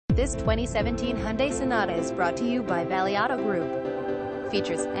This 2017 Hyundai Sonata is brought to you by Valley Auto Group.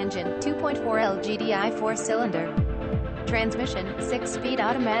 Features: engine, 2.4L GDI 4-cylinder. Transmission, 6-speed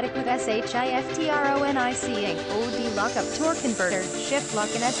automatic with SHIFTRONIC OD lockup torque converter, shift lock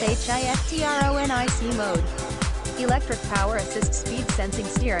and SHIFTRONIC mode. Electric power assist speed sensing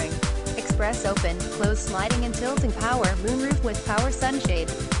steering. Express open, close sliding and tilting power moonroof with power sunshade.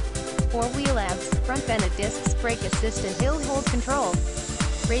 4-wheel ABS, front vented discs, brake assist and hill hold control.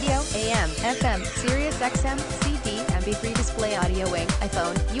 Radio, AM, FM, Sirius XM, CD, MP3 display audioing,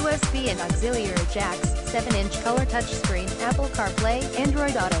 iPhone, USB and auxiliary jacks, 7-inch color touchscreen, Apple CarPlay,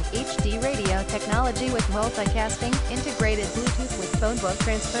 Android Auto, HD radio technology with multicasting, integrated Bluetooth with phone book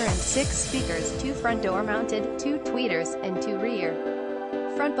transfer and 6 speakers, 2 front door mounted, 2 tweeters, and 2 rear.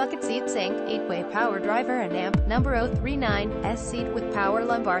 Front bucket seat sink, 8-way power driver and amp, number 039S seat with power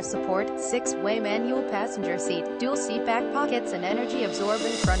lumbar support, 6-way manual passenger seat, dual seat back pockets and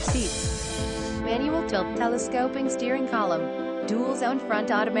energy-absorbent front seats. Manual tilt telescoping steering column. Dual zone front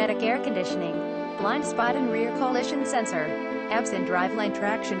automatic air conditioning. Blind spot and rear collision sensor. ABS and driveline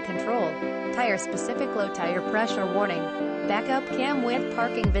traction control. Tire-specific low tire pressure warning. Backup cam with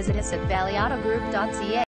parking. Visit us at valleyautogroup.ca.